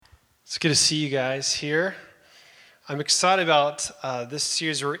It's good to see you guys here. I'm excited about this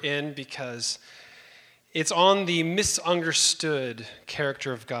series we're in because it's on the misunderstood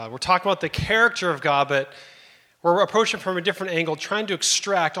character of God. We're talking about the character of God, but we're approaching from a different angle, trying to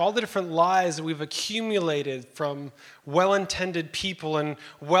extract all the different lies that we've accumulated from well-intended people and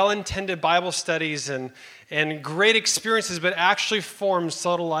well-intended Bible studies and great experiences, but actually form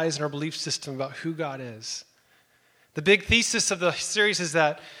subtle lies in our belief system about who God is. The big thesis of the series is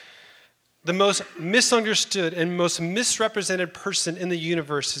that the most misunderstood and most misrepresented person in the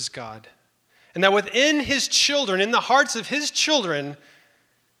universe is God. And that within his children, in the hearts of his children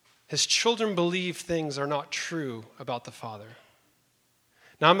believe things are not true about the Father.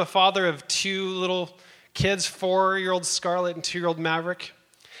 Now, I'm a father of two little kids, 4-year-old Scarlett and 2-year-old Maverick.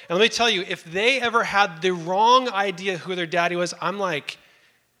 And let me tell you, if they ever had the wrong idea who their daddy was, I'm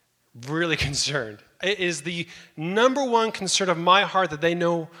really concerned. It is the number one concern of my heart that they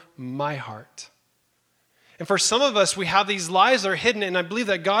know my heart. And for some of us, we have these lies that are hidden, and I believe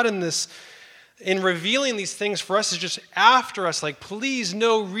that God in revealing these things for us is just after us, please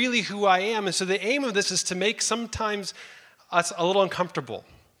know really who I am. And so the aim of this is to make sometimes us a little uncomfortable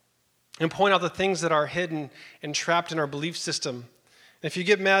and point out the things that are hidden and trapped in our belief system. And if you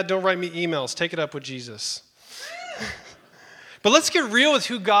get mad, don't write me emails. Take it up with Jesus. But let's get real with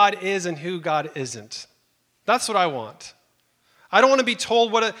who God is and who God isn't. That's what I want. I don't want to be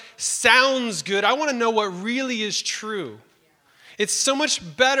told what sounds good. I want to know what really is true. It's so much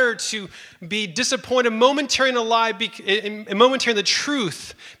better to be disappointed momentarily in a lie, momentarily in the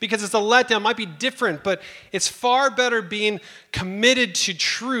truth, because it's a letdown. It might be different, but it's far better being committed to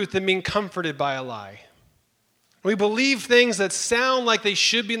truth than being comforted by a lie. We believe things that sound like they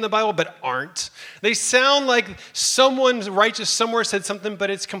should be in the Bible, but aren't. They sound like someone righteous somewhere said something,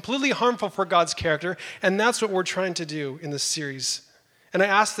 but it's completely harmful for God's character, and that's what we're trying to do in this series. And I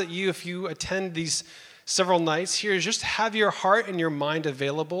ask that you, if you attend these several nights here, just have your heart and your mind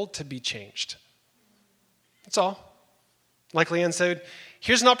available to be changed. That's all. Like Leanne said,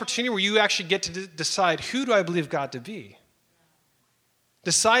 here's an opportunity where you actually get to decide, who do I believe God to be?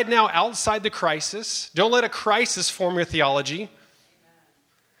 Decide now outside the crisis. Don't let a crisis form your theology.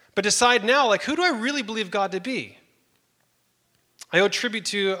 But decide now, who do I really believe God to be? I owe tribute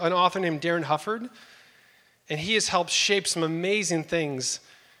to an author named Darren Hufford, and he has helped shape some amazing things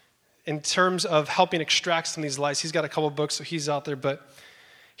in terms of helping extract some of these lies. He's got a couple books, so he's out there. But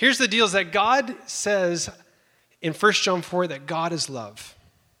here's the deal, is that God says in 1 John 4 that God is love.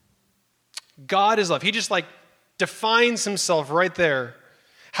 God is love. He just defines himself right there.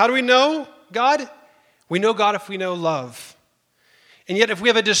 How do we know God? We know God if we know love. And yet if we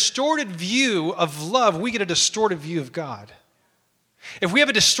have a distorted view of love, we get a distorted view of God. If we have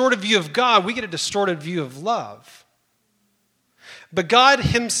a distorted view of God, we get a distorted view of love. But God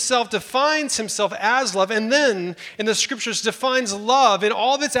himself defines himself as love, and then in the scriptures defines love in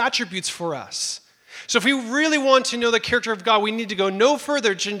all of its attributes for us. So if we really want to know the character of God, we need to go no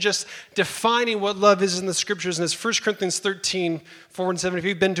further than just defining what love is in the scriptures. And it's 1 Corinthians 13, 4 and 7. If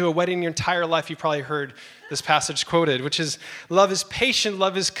you've been to a wedding your entire life, you've probably heard this passage quoted, which is, love is patient,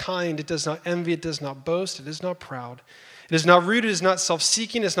 love is kind. It does not envy, it does not boast, it is not proud. It is not rude, it is not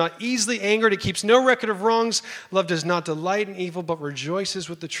self-seeking, it is not easily angered, it keeps no record of wrongs. Love does not delight in evil, but rejoices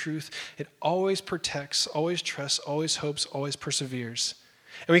with the truth. It always protects, always trusts, always hopes, always perseveres.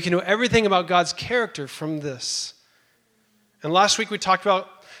 And we can know everything about God's character from this. And last week we talked about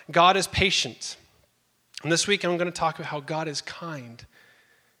God is patient. And this week I'm going to talk about how God is kind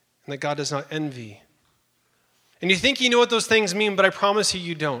and that God does not envy. And you think you know what those things mean, but I promise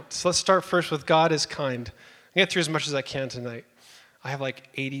you don't. So let's start first with God is kind. I'm going to get through as much as I can tonight. I have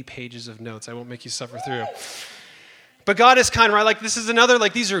 80 pages of notes. I won't make you suffer through. But God is kind, right? This is another,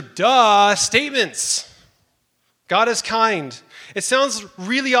 these are statements. God is kind. It sounds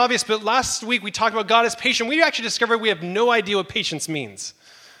really obvious, but last week we talked about God is patient. We actually discovered we have no idea what patience means.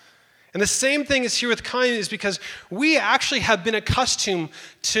 And the same thing is here with kindness, because we actually have been accustomed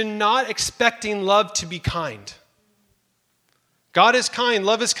to not expecting love to be kind. God is kind,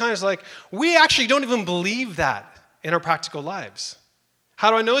 love is kind. It's we actually don't even believe that in our practical lives. How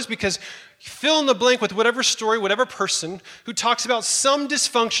do I know? It's because fill in the blank with whatever story, whatever person who talks about some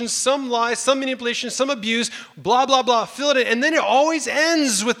dysfunction, some lie, some manipulation, some abuse, blah, blah, blah, fill it in. And then it always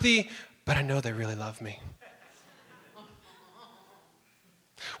ends with but I know they really love me.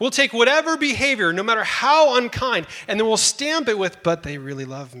 We'll take whatever behavior, no matter how unkind, and then we'll stamp it with, but they really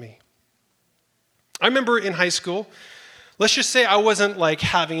love me. I remember in high school, let's just say I wasn't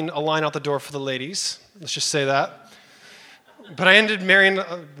having a line out the door for the ladies. Let's just say that. But I ended up marrying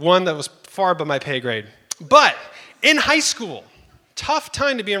one that was far above my pay grade. But in high school, tough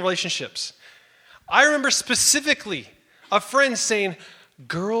time to be in relationships. I remember specifically a friend saying,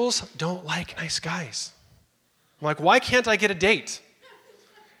 girls don't like nice guys. I'm like, why can't I get a date?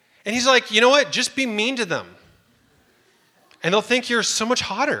 And he's like, you know what? Just be mean to them. And they'll think you're so much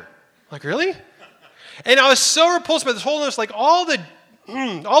hotter. I'm like, really? And I was so repulsed by this whole notice, like all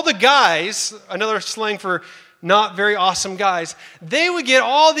the guys, another slang for not very awesome guys, they would get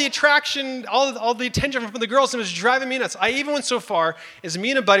all the attraction, all the attention from the girls, and it was driving me nuts. I even went so far as me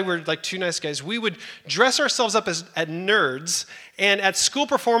and a buddy were like two nice guys. We would dress ourselves up as nerds, and at school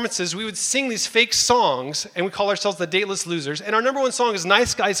performances, we would sing these fake songs, and we call ourselves the Dateless Losers. And our number one song is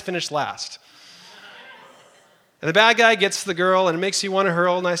Nice Guys Finish Last. And the bad guy gets the girl, and it makes you want to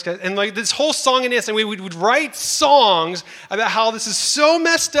hurl nice guys. And like this whole song and dance, and we would write songs about how this is so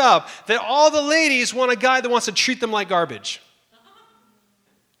messed up that all the ladies want a guy that wants to treat them like garbage.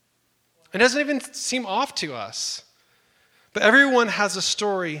 It doesn't even seem off to us. But everyone has a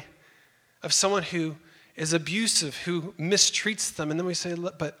story of someone who is abusive, who mistreats them, and then we say,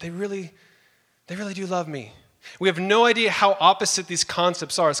 but they really do love me. We have no idea how opposite these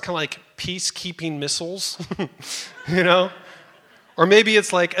concepts are. It's kind of like peacekeeping missiles, you know? Or maybe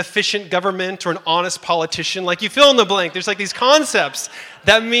it's like efficient government or an honest politician. Like you fill in the blank. There's like these concepts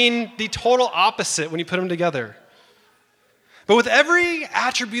that mean the total opposite when you put them together. But with every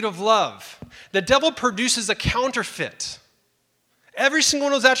attribute of love, the devil produces a counterfeit. Every single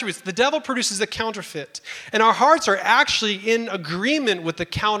one of those attributes, the devil produces a counterfeit. And our hearts are actually in agreement with the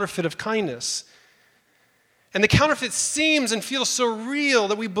counterfeit of kindness. And the counterfeit seems and feels so real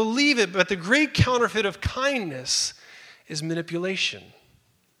that we believe it, but the great counterfeit of kindness is manipulation.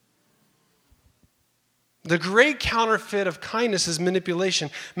 The great counterfeit of kindness is manipulation.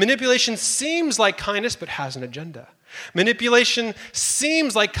 Manipulation seems like kindness, but has an agenda. Manipulation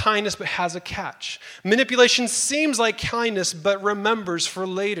seems like kindness, but has a catch. Manipulation seems like kindness, but remembers for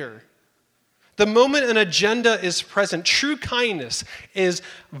later. The moment an agenda is present, true kindness is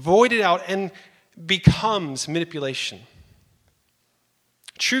voided out and becomes manipulation.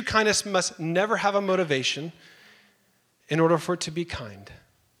 True kindness must never have a motivation in order for it to be kind.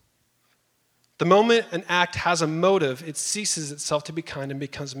 The moment an act has a motive, it ceases itself to be kind and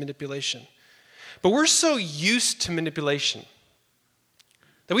becomes manipulation. But we're so used to manipulation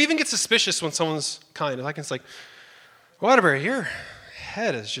that we even get suspicious when someone's kind. Like it's like, Waterbury, your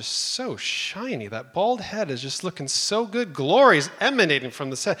head is just so shiny. That bald head is just looking so good. Glory is emanating from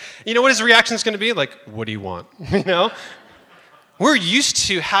the head. You know what his reaction is going to be? Like, what do you want? You know? We're used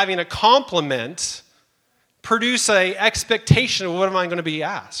to having a compliment produce an expectation of what am I going to be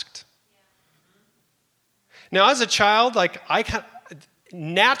asked. Now, as a child, like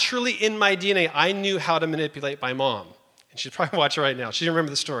naturally in my DNA, I knew how to manipulate my mom. And she's probably watching right now. She didn't remember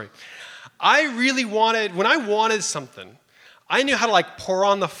the story. When I wanted something, I knew how to like pour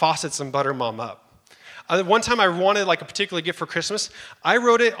on the faucets and butter mom up. One time I wanted like a particular gift for Christmas. I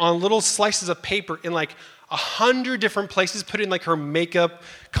wrote it on little slices of paper in like 100 different places, put it in like her makeup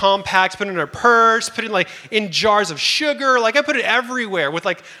compacts, put it in her purse, put it like in jars of sugar. Like I put it everywhere with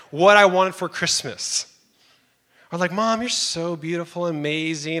like what I wanted for Christmas. Or like, Mom, you're so beautiful,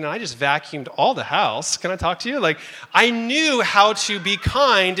 amazing. And I just vacuumed all the house. Can I talk to you? Like I knew how to be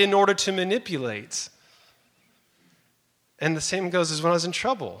kind in order to manipulate. And the same goes as when I was in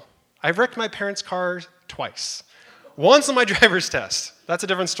trouble. I wrecked my parents' car twice. Once on my driver's test. That's a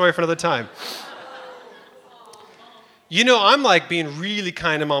different story for another time. You know, I'm like being really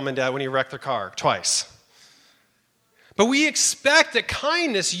kind to Mom and Dad when you wreck their car twice. But we expect that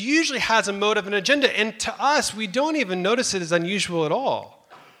kindness usually has a motive and agenda, and to us, we don't even notice it as unusual at all.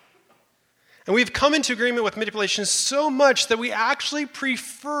 And we've come into agreement with manipulation so much that we actually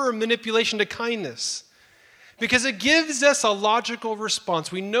prefer manipulation to kindness. Because it gives us a logical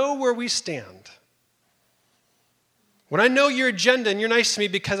response. We know where we stand. When I know your agenda and you're nice to me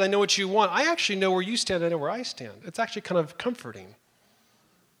because I know what you want, I actually know where you stand, I know where I stand. It's actually kind of comforting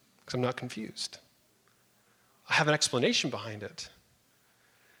because I'm not confused. I have an explanation behind it.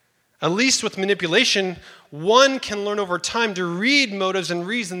 At least with manipulation, one can learn over time to read motives and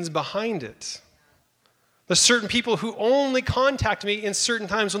reasons behind it. There's certain people who only contact me in certain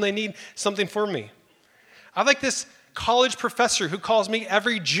times when they need something from me. I have like this college professor who calls me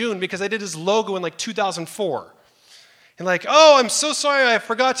every June because I did his logo in like 2004. And like, oh, I'm so sorry I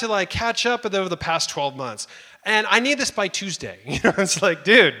forgot to like catch up over the past 12 months. And I need this by Tuesday. You know, it's like,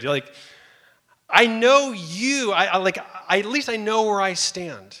 dude, like, I know you. At least I know where I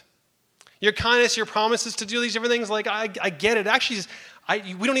stand. Your kindness, your promises to do these different things, like I get it. Actually,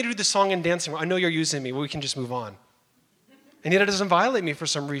 we don't need to do the song and dance anymore. I know you're using me. We can just move on. And yet it doesn't violate me for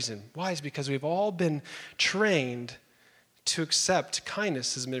some reason. Why? It's because we've all been trained to accept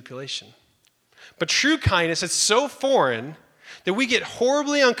kindness as manipulation. But true kindness is so foreign that we get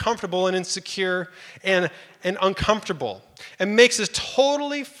horribly uncomfortable and insecure and uncomfortable. It makes us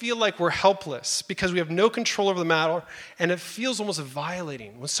totally feel like we're helpless because we have no control over the matter, and it feels almost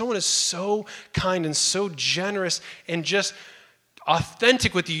violating. When someone is so kind and so generous and just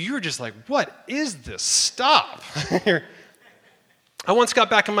authentic with you, you're just like, what is this? Stop. I once got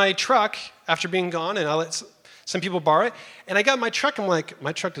back in my truck after being gone, and I let some people borrow it, and I got in my truck, I'm like,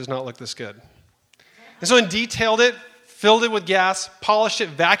 my truck does not look this good. And so I detailed it, filled it with gas, polished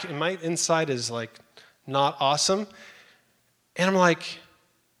it, vacuumed. My inside is like not awesome. And I'm like,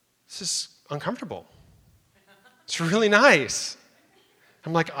 this is uncomfortable. It's really nice.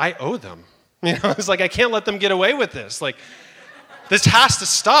 I'm like, I owe them. It's like, I can't let them get away with this. Like, this has to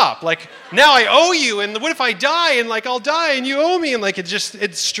stop. Like, now I owe you, and what if I die, and like, I'll die, and you owe me, and like,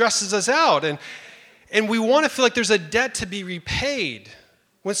 it stresses us out. And we want to feel like there's a debt to be repaid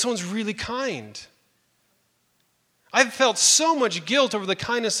when someone's really kind. I've felt so much guilt over the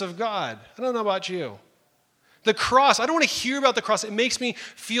kindness of God. I don't know about you. The cross, I don't want to hear about the cross. It makes me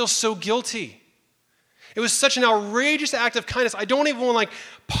feel so guilty. It was such an outrageous act of kindness. I don't even want to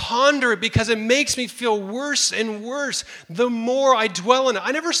ponder it because it makes me feel worse and worse the more I dwell in it.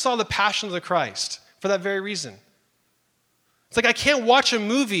 I never saw the Passion of the Christ for that very reason. It's like I can't watch a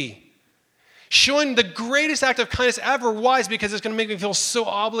movie showing the greatest act of kindness ever. Why? Because it's going to make me feel so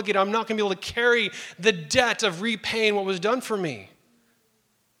obligated. I'm not going to be able to carry the debt of repaying what was done for me.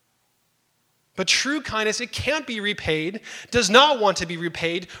 But true kindness, it can't be repaid, does not want to be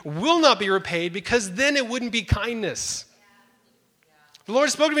repaid, will not be repaid, because then it wouldn't be kindness. The Lord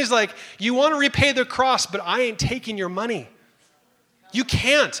spoke to me, he's like, you want to repay the cross, but I ain't taking your money. You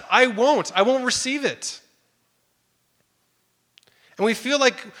can't. I won't receive it. And we feel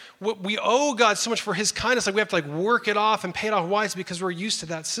like we owe God so much for his kindness, like we have to work it off and pay it off. Why? It's because we're used to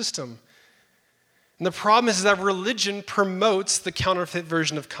that system. And the problem is that religion promotes the counterfeit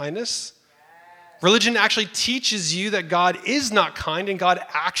version of kindness. Religion actually teaches you that God is not kind and God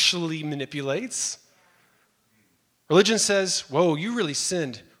actually manipulates. Religion says, whoa, you really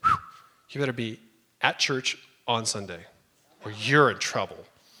sinned. Whew, you better be at church on Sunday or you're in trouble.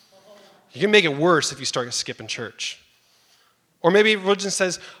 You can make it worse if you start skipping church. Or maybe religion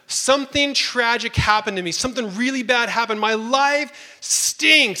says, something tragic happened to me. Something really bad happened. My life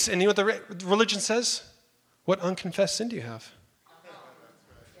stinks. And you know what the religion says? What unconfessed sin do you have?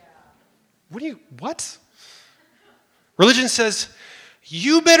 What? Religion says,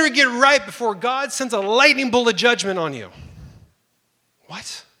 you better get right before God sends a lightning bolt of judgment on you.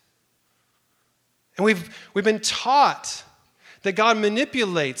 What? And we've been taught that God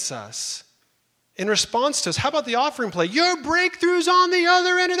manipulates us in response to us. How about the offering plate? Your breakthrough's on the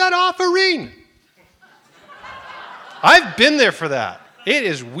other end of that offering. I've been there for that. It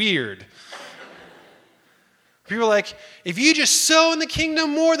is weird. People are like, if you just sow in the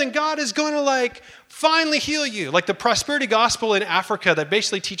kingdom more, then God is going to finally heal you. Like the prosperity gospel in Africa that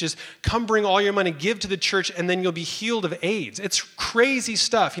basically teaches, come bring all your money, give to the church, and then you'll be healed of AIDS. It's crazy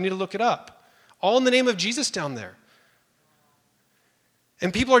stuff. You need to look it up. All in the name of Jesus down there.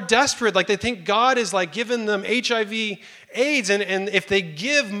 And people are desperate. They think God is giving them HIV, AIDS, and if they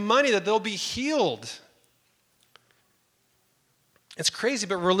give money that they'll be healed. It's crazy,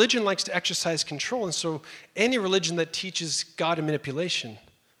 but religion likes to exercise control. And so any religion that teaches God in manipulation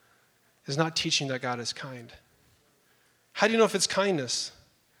is not teaching that God is kind. How do you know if it's kindness?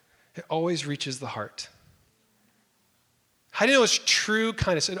 It always reaches the heart. How do you know it's true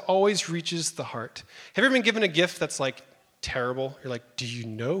kindness? It always reaches the heart. Have you ever been given a gift that's terrible? You're like, do you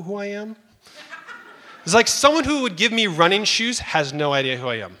know who I am? It's like someone who would give me running shoes has no idea who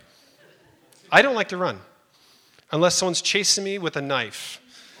I am. I don't like to run. Unless someone's chasing me with a knife.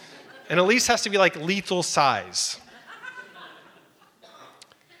 And at least has to be lethal size.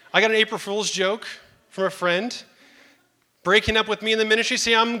 I got an April Fool's joke from a friend breaking up with me in the ministry,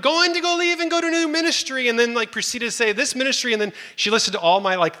 saying, I'm going to go leave and go to a new ministry, and then proceeded to say this ministry, and then she listed all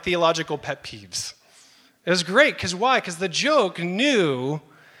my theological pet peeves. It was great, because why? Because the joke knew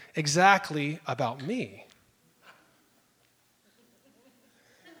exactly about me.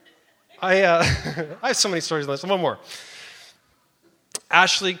 I have so many stories on this. One more.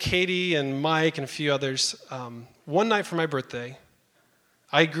 Ashley, Katie, and Mike, and a few others. One night for my birthday,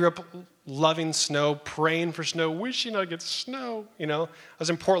 I grew up loving snow, praying for snow, wishing I'd get snow. I was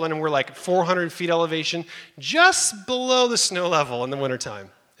in Portland, and we're 400 feet elevation, just below the snow level in the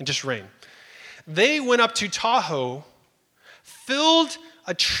wintertime, and just rain. They went up to Tahoe, filled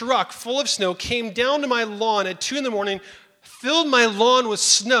a truck full of snow, came down to my lawn at 2 a.m, filled my lawn with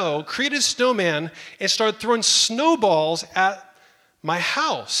snow, created a snowman, and started throwing snowballs at my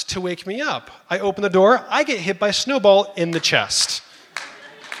house to wake me up. I open the door, I get hit by a snowball in the chest.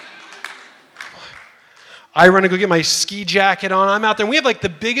 I run to go get my ski jacket on. I'm out there, and we have like the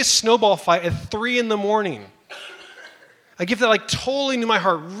biggest snowball fight at 3 a.m. A gift that like totally knew my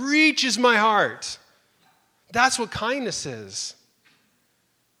heart, reaches my heart. That's what kindness is.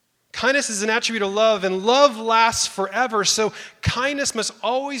 Kindness is an attribute of love, and love lasts forever. So kindness must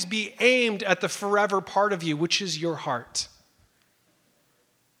always be aimed at the forever part of you, which is your heart.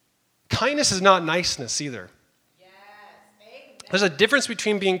 Kindness is not niceness either. There's a difference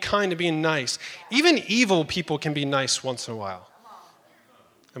between being kind and being nice. Even evil people can be nice once in a while.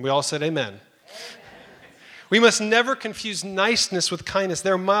 And we all said amen. We must never confuse niceness with kindness.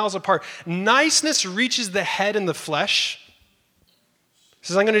 They're miles apart. Niceness reaches the head and the flesh. It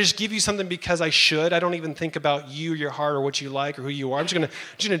says, I'm going to just give you something because I should. I don't even think about you, your heart, or what you like, or who you are. I'm just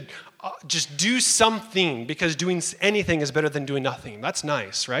going to do something because doing anything is better than doing nothing. That's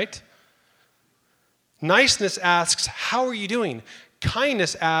nice, right? Niceness asks, how are you doing?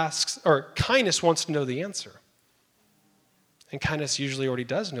 Kindness wants to know the answer. And kindness usually already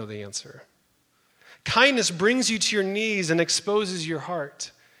does know the answer. Kindness brings you to your knees and exposes your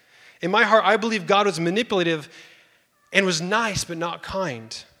heart. In my heart, I believe God was manipulative and was nice but not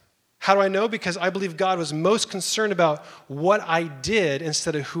kind. How do I know? Because I believe God was most concerned about what I did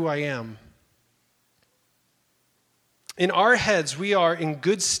instead of who I am. In our heads, we are in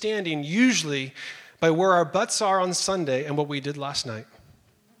good standing usually by where our butts are on Sunday and what we did last night.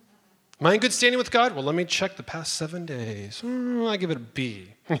 Am I in good standing with God? Well, let me check the past 7 days. I give it a B,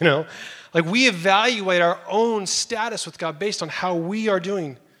 Like we evaluate our own status with God based on how we are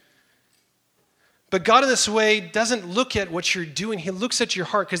doing. But God in this way doesn't look at what you're doing. He looks at your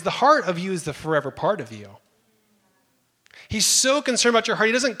heart because the heart of you is the forever part of you. He's so concerned about your heart.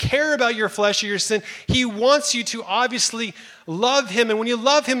 He doesn't care about your flesh or your sin. He wants you to obviously love him. And when you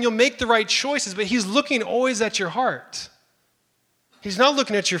love him, you'll make the right choices. But he's looking always at your heart. He's not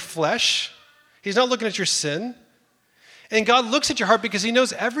looking at your flesh. He's not looking at your sin. And God looks at your heart because he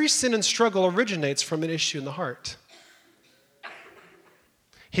knows every sin and struggle originates from an issue in the heart.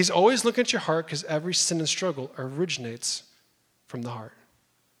 He's always looking at your heart because every sin and struggle originates from the heart.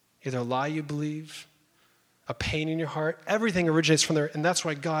 Either a lie you believe, a pain in your heart, everything originates from there. And that's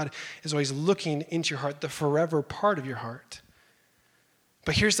why God is always looking into your heart, the forever part of your heart.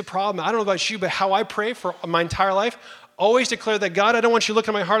 But here's the problem. I don't know about you, but how I pray for my entire life, always declare that, God, I don't want you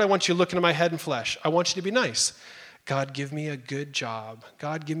looking at my heart. I want you looking at my head and flesh. I want you to be nice. God, give me a good job.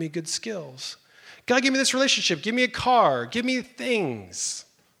 God, give me good skills. God, give me this relationship. Give me a car. Give me things.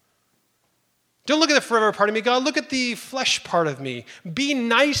 Don't look at the forever part of me. God, look at the flesh part of me. Be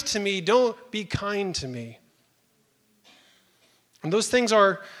nice to me. Don't be kind to me. And those things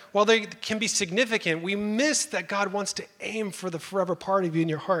are, while they can be significant, we miss that God wants to aim for the forever part of you in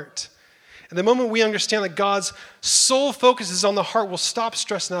your heart. And the moment we understand that God's sole focus is on the heart, we'll stop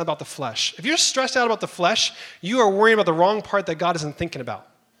stressing out about the flesh. If you're stressed out about the flesh, you are worrying about the wrong part that God isn't thinking about.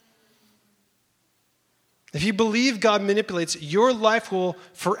 If you believe God manipulates, your life will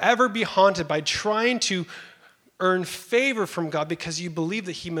forever be haunted by trying to earn favor from God because you believe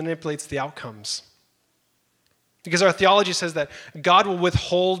that he manipulates the outcomes. Because our theology says that God will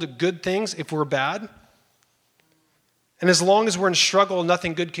withhold good things if we're bad. And as long as we're in struggle,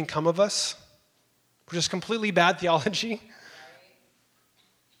 nothing good can come of us. Which is completely bad theology.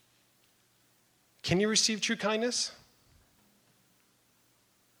 Can you receive true kindness?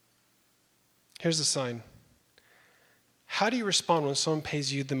 Here's the sign. How do you respond when someone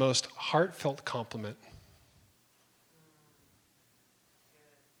pays you the most heartfelt compliment?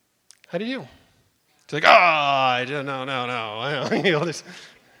 How do you do? It's like, no.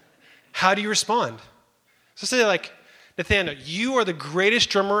 How do you respond? So say like, Nathaniel, you are the greatest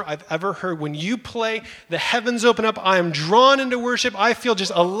drummer I've ever heard. When you play, the heavens open up. I am drawn into worship. I feel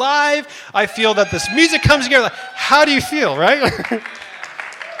just alive. I feel that this music comes together. How do you feel, right?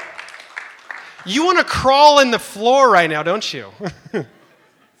 You want to crawl in the floor right now, don't you?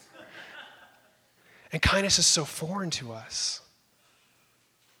 And kindness is so foreign to us.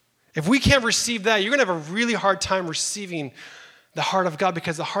 If we can't receive that, you're going to have a really hard time receiving the heart of God,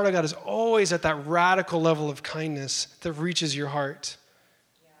 because the heart of God is always at that radical level of kindness that reaches your heart.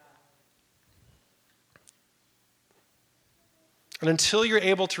 And until you're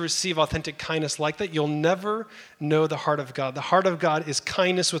able to receive authentic kindness like that, you'll never know the heart of God. The heart of God is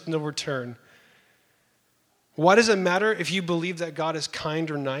kindness with no return. Why does it matter if you believe that God is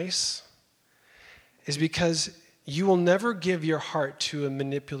kind or nice? It's because you will never give your heart to a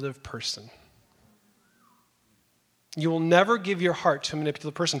manipulative person. You will never give your heart to a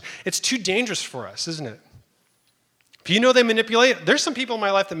manipulative person. It's too dangerous for us, isn't it? If you know they manipulate, there's some people in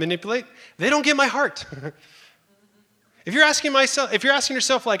my life that manipulate. They don't get my heart. If you're asking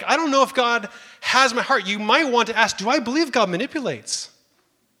yourself, like, I don't know if God has my heart, you might want to ask, do I believe God manipulates?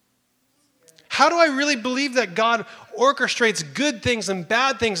 How do I really believe that God orchestrates good things and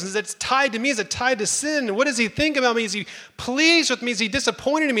bad things? Is it tied to me? Is it tied to sin? What does he think about me? Is he pleased with me? Is he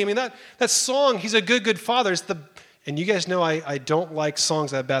disappointed in me? I mean, that song, He's a Good, Good Father, and you guys know I don't like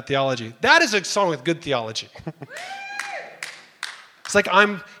songs that have bad theology. That is a song with good theology. It's like,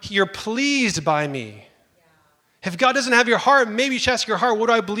 you're pleased by me. If God doesn't have your heart, maybe you should ask your heart, what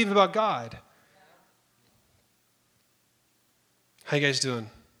do I believe about God? How you guys doing?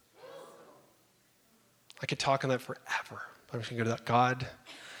 I could talk on that forever. I'm just going to go to that. God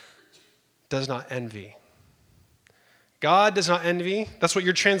does not envy. God does not envy. That's what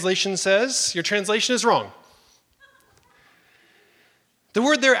your translation says. Your translation is wrong. The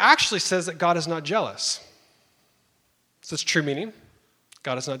word there actually says that God is not jealous. So it's true meaning.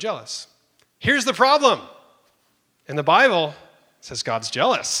 God is not jealous. Here's the problem. In the Bible, it says God's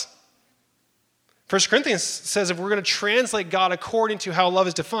jealous. 1 Corinthians says if we're going to translate God according to how love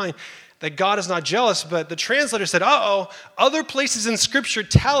is defined, that God is not jealous, but the translator said, other places in Scripture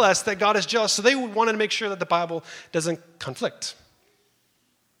tell us that God is jealous, so they wanted to make sure that the Bible doesn't conflict.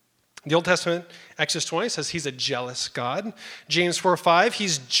 The Old Testament, Exodus 20, says he's a jealous God. James 4:5, he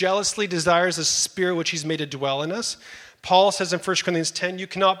jealously desires the Spirit which he's made to dwell in us. Paul says in 1 Corinthians 10, you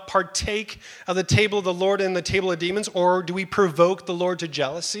cannot partake of the table of the Lord and the table of demons, or do we provoke the Lord to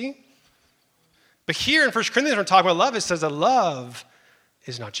jealousy? But here in 1 Corinthians, when we're talking about love, it says that love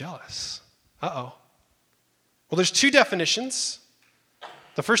is not jealous. Well, there's two definitions.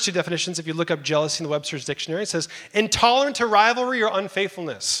 The first two definitions, if you look up jealousy in the Webster's Dictionary, it says intolerant to rivalry or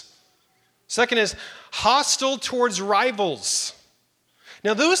unfaithfulness. Second is hostile towards rivals.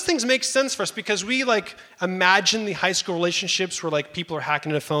 Now, those things make sense for us because we imagine the high school relationships where people are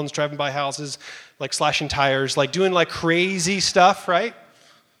hacking into phones, driving by houses, slashing tires, doing crazy stuff, right?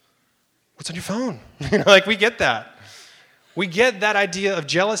 What's on your phone? We get that. We get that idea of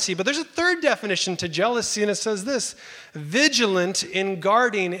jealousy, but there's a third definition to jealousy, and it says this: vigilant in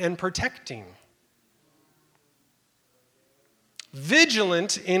guarding and protecting.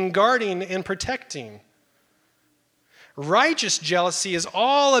 Vigilant in guarding and protecting. Righteous jealousy is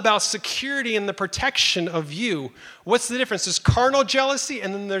all about security and the protection of you. What's the difference? There's carnal jealousy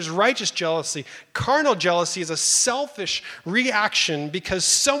and then there's righteous jealousy. Carnal jealousy is a selfish reaction because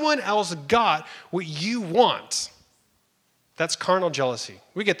someone else got what you want. That's carnal jealousy.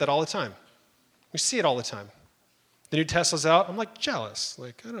 We get that all the time. We see it all the time. The new Tesla's out. I'm jealous.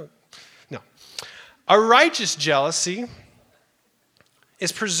 No. A righteous jealousy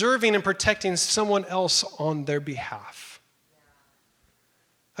is preserving and protecting someone else on their behalf.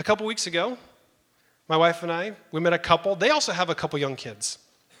 A couple weeks ago, my wife and I, we met a couple. They also have a couple young kids.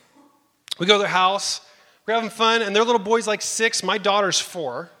 We go to their house. We're having fun, and their little boy's 6. My daughter's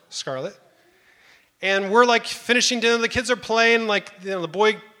 4, Scarlett. And we're finishing dinner. The kids are playing. The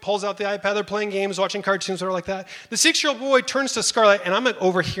boy pulls out the iPad. They're playing games, watching cartoons, whatever like that. The 6-year-old boy turns to Scarlett, and I'm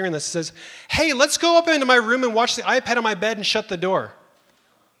overhearing this. Says, "Hey, let's go up into my room and watch the iPad on my bed and shut the door."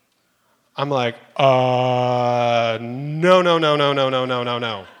 I'm no.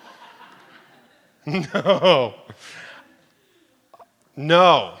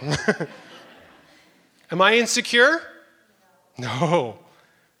 No. Am I insecure? No.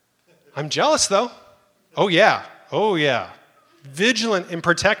 I'm jealous, though. Oh, yeah. Vigilant in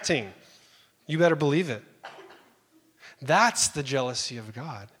protecting. You better believe it. That's the jealousy of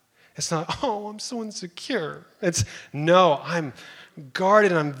God. It's not, I'm so insecure. It's, no, I'm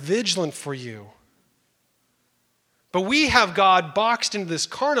guarded and I'm vigilant for you. But we have God boxed into this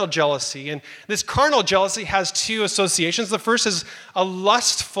carnal jealousy, and this carnal jealousy has two associations. The first is a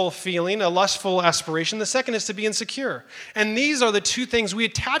lustful feeling, a lustful aspiration. The second is to be insecure. And these are the two things we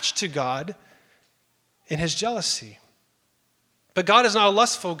attach to God in his jealousy. But God is not a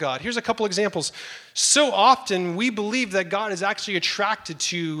lustful God. Here's a couple examples. So often we believe that God is actually attracted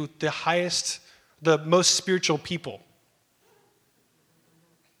to the most spiritual people.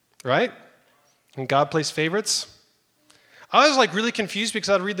 Right? And God plays favorites. I was really confused because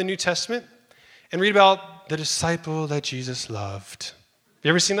I'd read the New Testament and read about the disciple that Jesus loved. Have you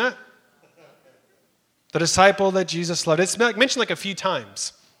ever seen that? The disciple that Jesus loved. It's mentioned a few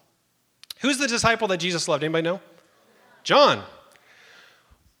times. Who's the disciple that Jesus loved? Anybody know? John.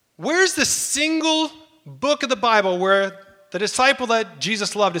 Where's the single book of the Bible where the disciple that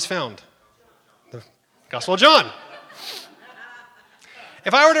Jesus loved is found? The Gospel of John.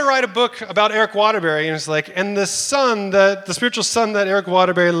 if I were to write a book about Eric Waterbury, and it's like, and the spiritual son that Eric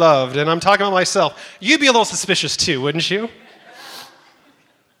Waterbury loved, and I'm talking about myself, you'd be a little suspicious too, wouldn't you?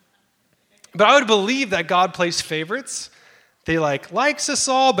 But I would believe that God plays favorites. They likes us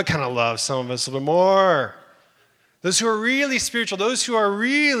all, but kind of loves some of us a little bit more. Those who are really spiritual, those who are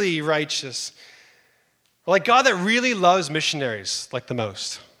really righteous, like God that really loves missionaries like the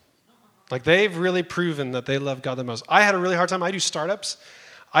most. Like they've really proven that they love God the most. I had a really hard time. I do startups.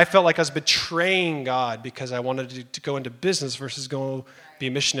 I felt like I was betraying God because I wanted to go into business versus go be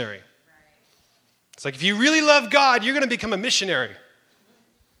a missionary. It's like if you really love God, you're going to become a missionary.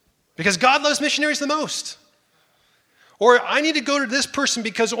 Because God loves missionaries the most. Or I need to go to this person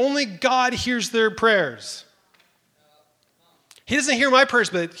because only God hears their prayers. He doesn't hear my prayers,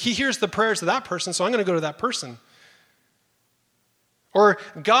 but he hears the prayers of that person, so I'm going to go to that person. Or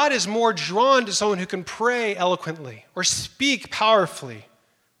God is more drawn to someone who can pray eloquently or speak powerfully.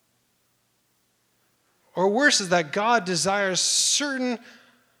 Or worse is that God desires certain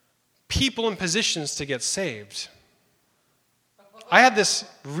people and positions to get saved. I had this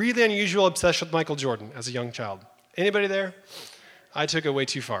really unusual obsession with Michael Jordan as a young child. Anybody there? I took it way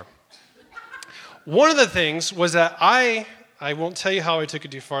too far. One of the things was that I won't tell you how I took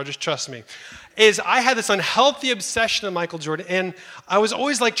it too far, just trust me, is I had this unhealthy obsession with Michael Jordan, and I was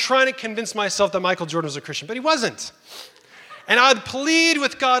always trying to convince myself that Michael Jordan was a Christian, but he wasn't. And I'd plead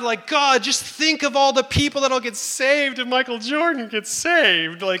with God, God, just think of all the people that'll get saved if Michael Jordan gets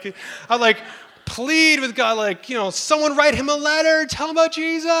saved. I'd plead with God, someone write him a letter, tell him about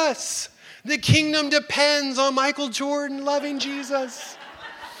Jesus. The kingdom depends on Michael Jordan loving Jesus.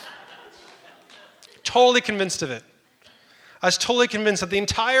 Totally convinced of it. I was totally convinced that the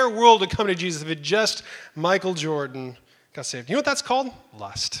entire world would come to Jesus if it just Michael Jordan got saved. You know what that's called?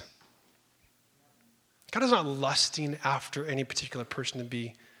 Lust. God is not lusting after any particular person to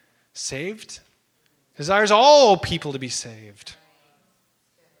be saved. He desires all people to be saved.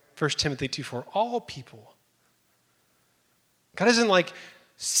 1 Timothy 2:4, all people. God isn't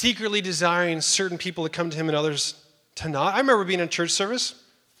secretly desiring certain people to come to him and others to not. I remember being in a church service,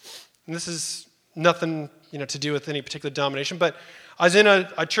 and this is nothing to do with any particular denomination, but I was in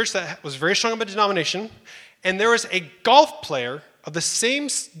a church that was very strong about denomination, and there was a golf player of the same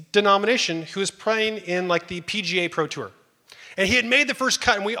denomination who was playing in the PGA Pro Tour. And he had made the first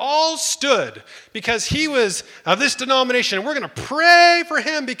cut, and we all stood because he was of this denomination, and we're going to pray for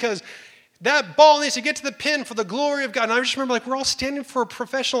him because that ball needs to get to the pin for the glory of God. And I just remember we're all standing for a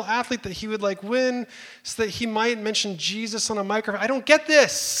professional athlete that he would win so that he might mention Jesus on a microphone. I don't get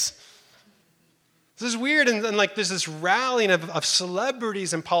this. This is weird, and there's this rallying of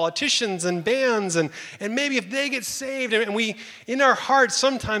celebrities and politicians and bands, and maybe if they get saved, and we, in our hearts,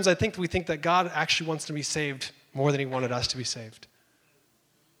 sometimes I think we think that God actually wants to be saved more than he wanted us to be saved.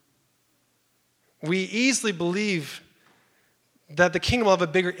 We easily believe that the kingdom will have a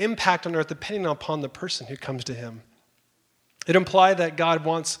bigger impact on earth depending upon the person who comes to him. It implied that God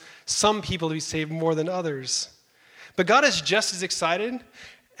wants some people to be saved more than others. But God is just as excited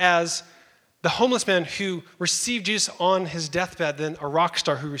as the homeless man who received Jesus on his deathbed than a rock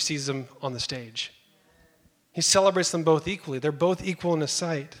star who receives him on the stage. He celebrates them both equally. They're both equal in his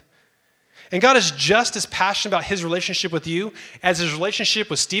sight. And God is just as passionate about his relationship with you as his relationship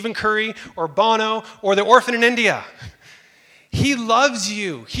with Stephen Curry or Bono or the orphan in India. He loves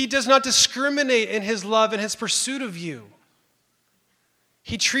you. He does not discriminate in his love and his pursuit of you.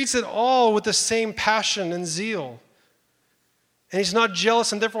 He treats it all with the same passion and zeal. And he's not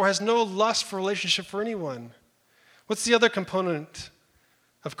jealous and therefore has no lust for relationship for anyone. What's the other component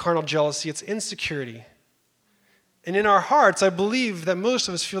of carnal jealousy? It's insecurity. And in our hearts, I believe that most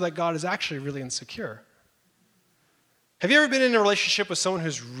of us feel that God is actually really insecure. Have you ever been in a relationship with someone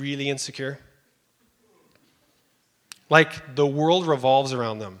who's really insecure? The world revolves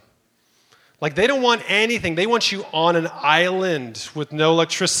around them. They don't want anything. They want you on an island with no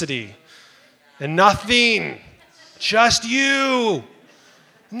electricity and nothing. Just you.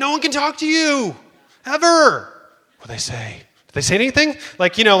 No one can talk to you. Ever. What do they say? Did they say anything?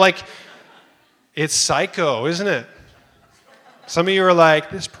 It's psycho, isn't it? Some of you are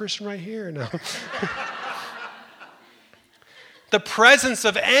this person right here. No. The presence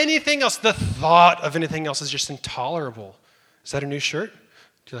of anything else, the thought of anything else is just intolerable. Is that a new shirt?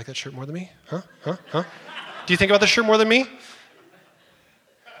 Do you like that shirt more than me? Huh? Do you think about the shirt more than me?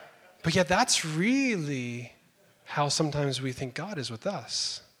 But yet that's really how sometimes we think God is with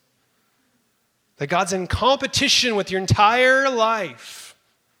us. That God's in competition with your entire life.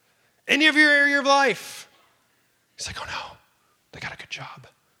 Any of your area of life. He's oh no, they got a good job.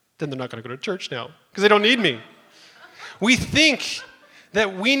 Then they're not going to go to church now because they don't need me. We think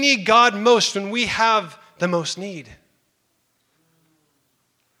that we need God most when we have the most need.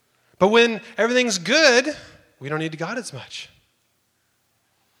 But when everything's good, we don't need God as much.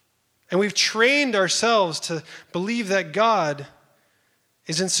 And we've trained ourselves to believe that God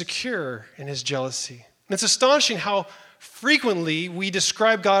is insecure in his jealousy. And it's astonishing how frequently we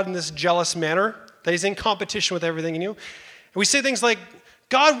describe God in this jealous manner, that he's in competition with everything in you. And we say things like,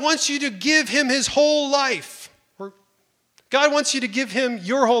 God wants you to give him his whole life. Or God wants you to give him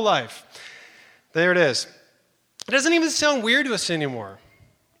your whole life. There it is. It doesn't even sound weird to us anymore.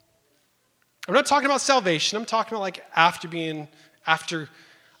 I'm not talking about salvation. I'm talking about like after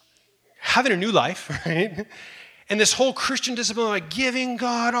having a new life, right? And this whole Christian discipline, like giving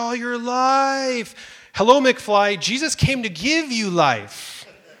God all your life. Hello, McFly. Jesus came to give you life.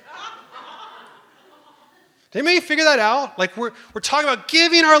 Did anybody figure that out? Like we're talking about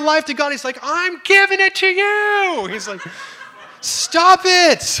giving our life to God. He's like, I'm giving it to you. He's like, stop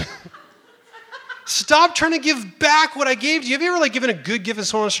it. Stop trying to give back what I gave to you. Have you ever like given a good gift and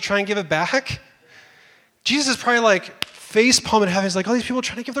someone else to try and give it back? Jesus is probably like face palm in heaven. He's like, all these people are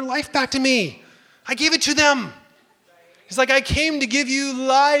trying to give their life back to me. I gave it to them. He's like, I came to give you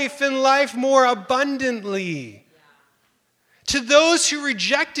life and life more abundantly. To those who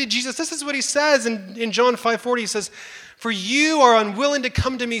rejected Jesus, this is what he says in John 5:40. He says, for you are unwilling to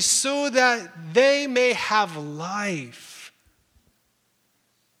come to me so that they may have life.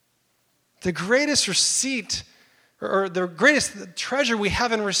 The greatest receipt or the greatest treasure we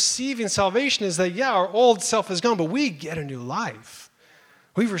have in receiving salvation is that, yeah, our old self is gone, but we get a new life.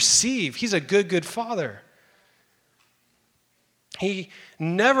 We receive. He's a good, good Father. He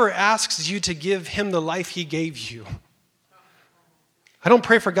never asks you to give him the life he gave you. I don't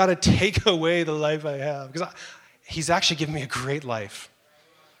pray for God to take away the life I have, because he's actually given me a great life.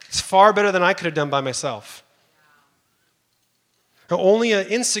 It's far better than I could have done by myself. Now, only an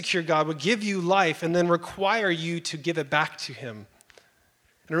insecure God would give you life and then require you to give it back to him.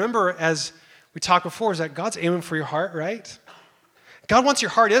 And remember, as we talked before, is that God's aiming for your heart, right? God wants your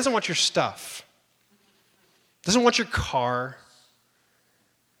heart. He doesn't want your stuff. Doesn't want your car.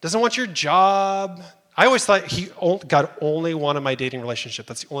 Doesn't want your job. I always thought God only wanted my dating relationship.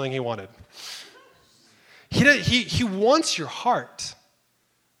 That's the only thing he wanted. He wants your heart.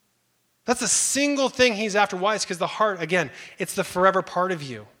 That's the single thing he's after. Why? It's because the heart, again, it's the forever part of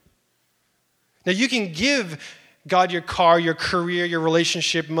you. Now, you can give God your car, your career, your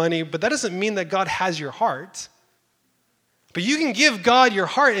relationship, money, but that doesn't mean that God has your heart. But you can give God your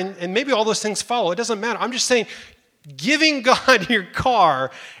heart, and maybe all those things follow. It doesn't matter. I'm just saying, giving God your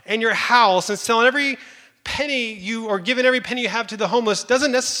car and your house and selling every penny or giving every penny you have to the homeless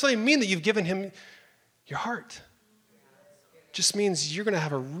doesn't necessarily mean that you've given him your heart. Just means you're going to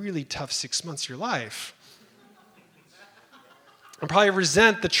have a really tough 6 months of your life. And probably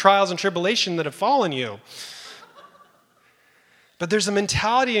resent the trials and tribulation that have fallen you. But there's a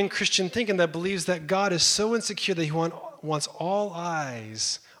mentality in Christian thinking that believes that God is so insecure that he wants all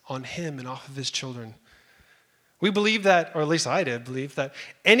eyes on him and off of his children. We believe that, or at least I did believe, that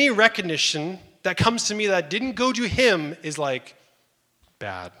any recognition that comes to me that didn't go to him is like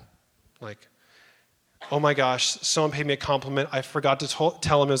bad. Like, oh my gosh, someone paid me a compliment. I forgot to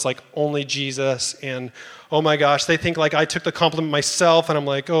tell him it was like only Jesus. And oh my gosh, they think like I took the compliment myself. And I'm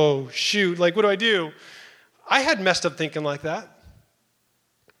like, oh shoot, like what do I do? I had messed up thinking like that.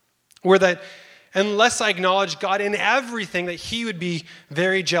 Where that unless I acknowledge God in everything, that he would be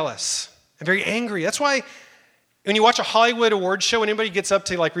very jealous and very angry. That's why when you watch a Hollywood award show, when anybody gets up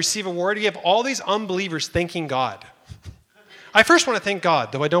to like receive an award, you have all these unbelievers thanking God. I first want to thank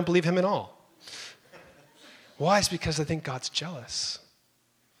God, though I don't believe him at all. Why? It's because I think God's jealous.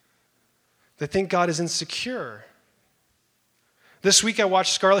 They think God is insecure. This week I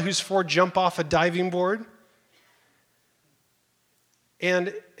watched Scarlett, who's 4, jump off a diving board.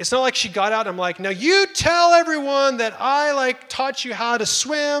 And it's not like she got out and I'm like, now you tell everyone that I like taught you how to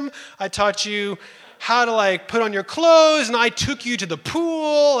swim. I taught you how to like put on your clothes and I took you to the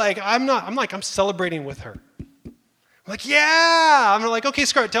pool. Like I'm celebrating with her. I'm like, yeah. I'm like, okay,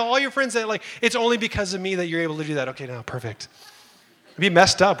 Scarlett, tell all your friends that like it's only because of me that you're able to do that. Okay, now perfect. It'd be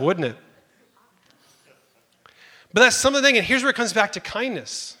messed up, wouldn't it? But that's some of the thing, and here's where it comes back to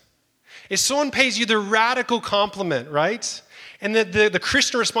kindness. If someone pays you the radical compliment, right? And the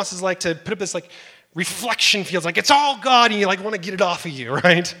Christian response is like to put up this like reflection field, like it's all God, and you like want to get it off of you,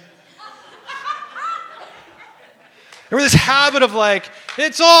 right? And we're this habit of like,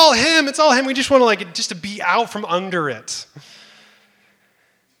 it's all him. We just want to like, just to be out from under it.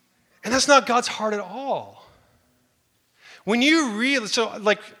 And that's not God's heart at all. When you really, so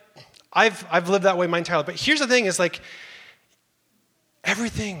like, I've lived that way my entire life. But here's the thing is like,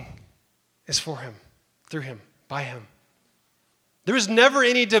 Everything is for him, through him, by him. There was never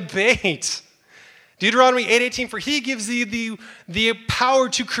any debate. Deuteronomy 8:18, for he gives thee the power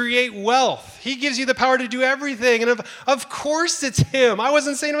to create wealth. He gives you the power to do everything. And of course it's him. I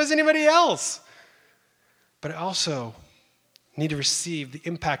wasn't saying it was anybody else. But I also need to receive the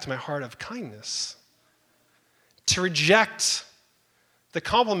impact in my heart of kindness. To reject the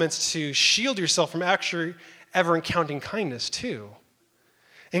compliments, to shield yourself from actually ever encountering kindness too.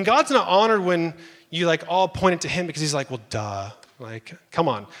 And God's not honored when you all point it to him because he's like, well, duh. Come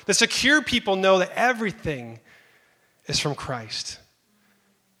on. The secure people know that everything is from Christ.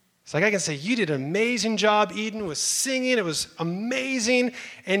 It's like I can say, you did an amazing job, Eden, with singing. It was amazing.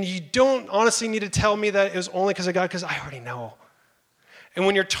 And you don't honestly need to tell me that it was only because of God, because I already know. And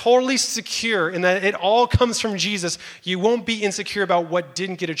when you're totally secure in that it all comes from Jesus, you won't be insecure about what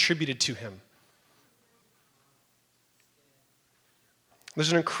didn't get attributed to him.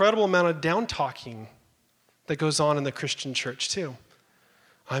 There's an incredible amount of down-talking that goes on in the Christian church too.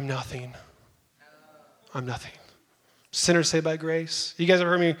 I'm nothing. I'm nothing. Sinners saved by grace. You guys have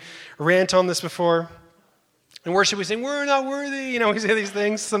heard me rant on this before. In worship we sing, we're not worthy. We say these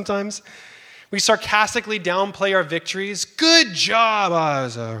things sometimes. We sarcastically downplay our victories. Good job. I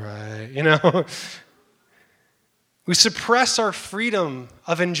was all right. We suppress our freedom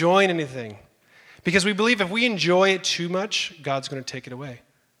of enjoying anything because we believe if we enjoy it too much, God's going to take it away.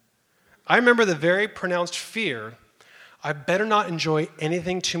 I remember the very pronounced fear, I better not enjoy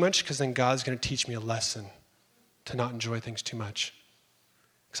anything too much because then God's going to teach me a lesson to not enjoy things too much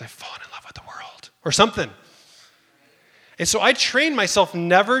because I've fallen in love with the world or something. And so I trained myself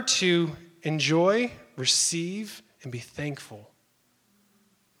never to enjoy, receive, and be thankful.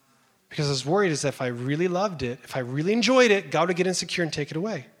 Because I was worried as if I really loved it, if I really enjoyed it, God would get insecure and take it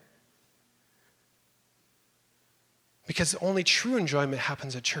away. Because only true enjoyment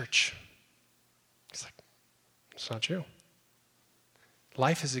happens at church. It's not true.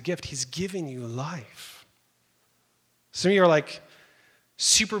 Life is a gift. He's giving you life. Some of you are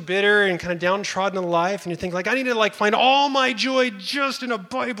super bitter and kind of downtrodden in life, and you think I need to find all my joy just in a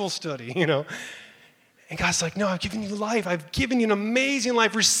Bible study, And God's like, no, I've given you life. I've given you an amazing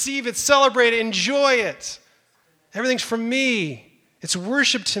life. Receive it, celebrate it, enjoy it. Everything's from me. It's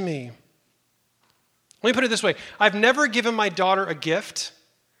worship to me. Let me put it this way. I've never given my daughter a gift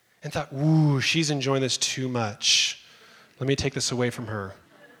and thought, ooh, she's enjoying this too much. Let me take this away from her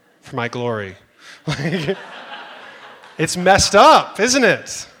for my glory. It's messed up, isn't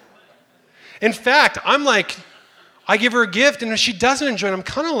it? In fact, I give her a gift, and if she doesn't enjoy it, I'm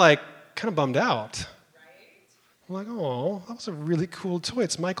kind of bummed out. I'm like, oh, that was a really cool toy.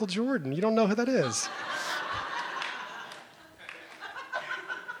 It's Michael Jordan. You don't know who that is.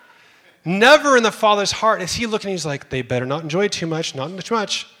 Never in the Father's heart is he looking, he's like, they better not enjoy it too much, not too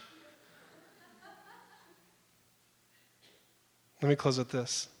much. Let me close with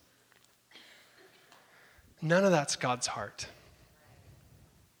this. None of that's God's heart.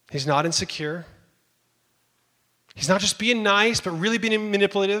 He's not insecure. He's not just being nice, but really being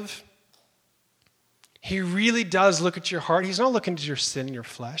manipulative. He really does look at your heart. He's not looking at your sin in your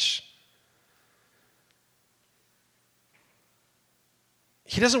flesh.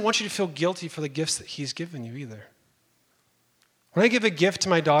 He doesn't want you to feel guilty for the gifts that he's given you either. When I give a gift to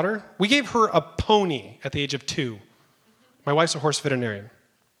my daughter, we gave her a pony at the age of 2. My wife's a horse veterinarian.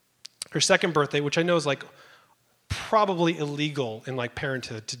 Her second birthday, which I know is probably illegal in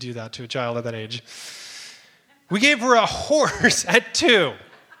parenthood to do that to a child at that age. We gave her a horse at 2.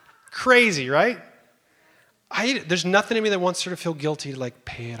 Crazy, right? There's nothing in me that wants her to feel guilty to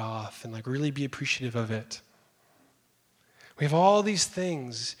pay it off and really be appreciative of it. We have all these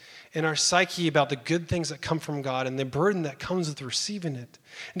things in our psyche about the good things that come from God and the burden that comes with receiving it.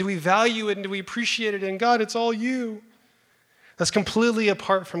 And do we value it and do we appreciate it? And God, it's all you. That's completely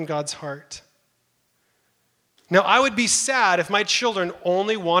apart from God's heart. Now, I would be sad if my children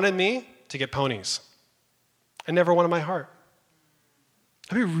only wanted me to get ponies and never wanted my heart.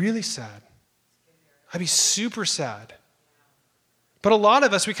 I'd be really sad. I'd be super sad. But a lot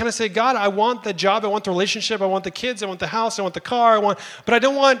of us, we kind of say, God, I want the job, I want the relationship, I want the kids, I want the house, I want the car, but I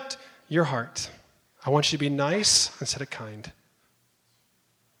don't want your heart. I want you to be nice instead of kind.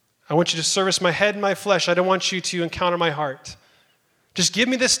 I want you to service my head and my flesh. I don't want you to encounter my heart. Just give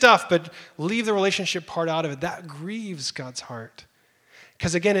me this stuff, but leave the relationship part out of it. That grieves God's heart.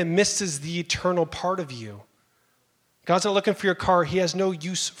 Because again, it misses the eternal part of you. God's not looking for your car. He has no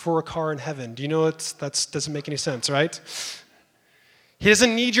use for a car in heaven. Do you know that doesn't make any sense, right? He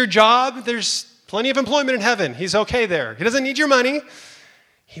doesn't need your job. There's plenty of employment in heaven. He's okay there. He doesn't need your money.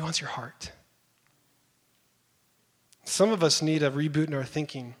 He wants your heart. Some of us need a reboot in our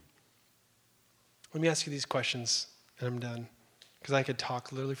thinking. Let me ask you these questions, and I'm done, because I could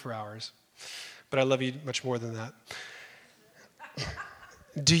talk literally for hours. But I love you much more than that.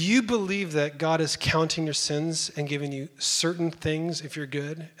 Do you believe that God is counting your sins and giving you certain things if you're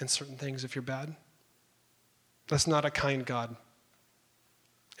good and certain things if you're bad? That's not a kind God.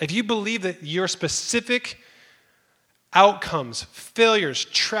 If you believe that your specific outcomes, failures,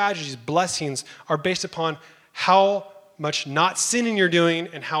 tragedies, blessings are based upon how much not sinning you're doing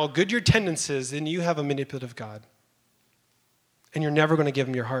and how good your attendance is, then you have a manipulative God. And you're never going to give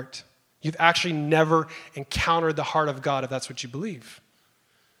him your heart. You've actually never encountered the heart of God if that's what you believe.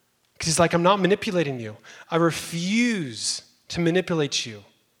 Because he's like, I'm not manipulating you. I refuse to manipulate you.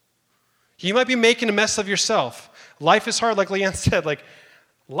 You might be making a mess of yourself. Life is hard, like Leanne said.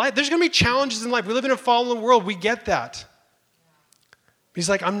 There's going to be challenges in life. We live in a fallen world. We get that. He's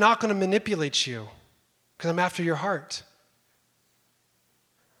like, I'm not going to manipulate you because I'm after your heart.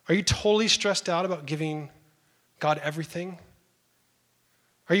 Are you totally stressed out about giving God everything?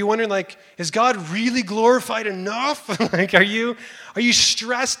 Are you wondering, is God really glorified enough? Are you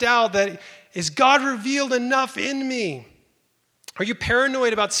stressed out that, is God revealed enough in me? Are you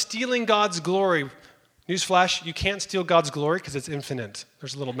paranoid about stealing God's glory? Newsflash, you can't steal God's glory because it's infinite.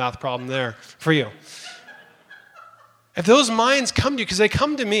 There's a little math problem there for you. If those minds come to you, because they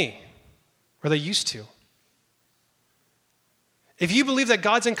come to me, or they used to. If you believe that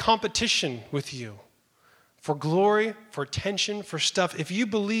God's in competition with you, for glory, for attention, for stuff, if you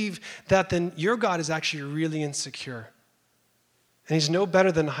believe that, then your God is actually really insecure. And he's no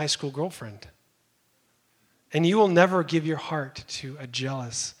better than a high school girlfriend. And you will never give your heart to a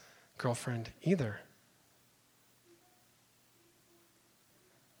jealous girlfriend either.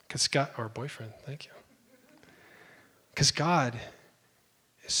 Or boyfriend, thank you. Because God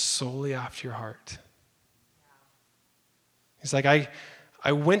is solely after your heart. He's like,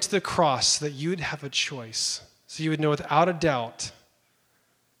 I went to the cross so that you'd have a choice, so you would know without a doubt.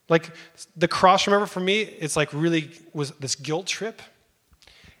 The cross, remember for me, it's really was this guilt trip.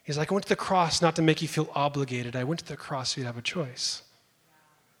 He's like, I went to the cross not to make you feel obligated. I went to the cross so you'd have a choice.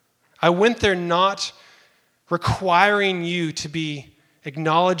 I went there not requiring you to be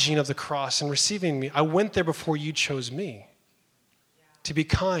acknowledging of the cross and receiving me. I went there before you chose me to be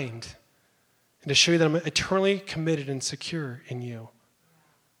kind and to show you that I'm eternally committed and secure in you.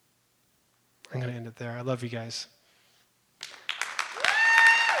 I'm going to end it there. I love you guys.